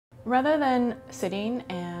Rather than sitting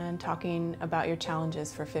and talking about your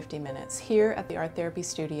challenges for 50 minutes, here at the Art Therapy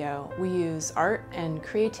Studio, we use art and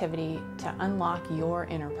creativity to unlock your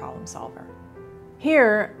inner problem solver.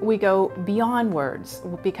 Here, we go beyond words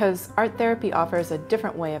because art therapy offers a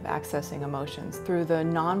different way of accessing emotions through the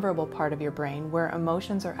nonverbal part of your brain where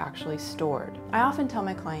emotions are actually stored. I often tell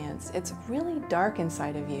my clients it's really dark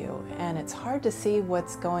inside of you and it's hard to see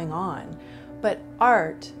what's going on, but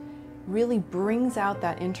art really brings out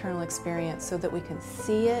that internal experience so that we can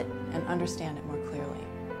see it and understand it more clearly.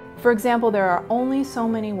 For example, there are only so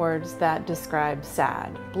many words that describe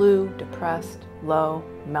sad, blue, depressed, low,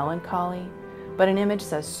 melancholy. But an image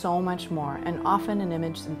says so much more, and often an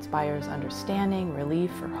image inspires understanding,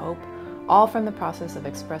 relief, or hope, all from the process of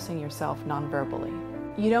expressing yourself non-verbally.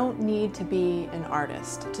 You don't need to be an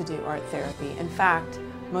artist to do art therapy. In fact,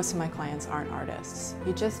 most of my clients aren't artists.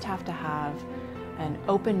 You just have to have an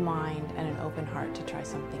open mind and an open heart to try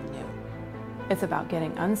something new. It's about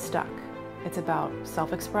getting unstuck. It's about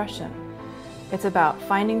self-expression. It's about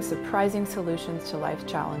finding surprising solutions to life's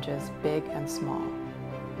challenges, big and small.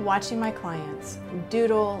 Watching my clients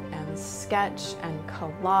doodle and sketch and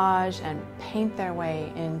collage and paint their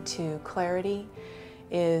way into clarity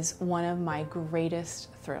is one of my greatest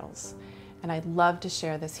thrills, and I'd love to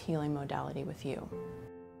share this healing modality with you.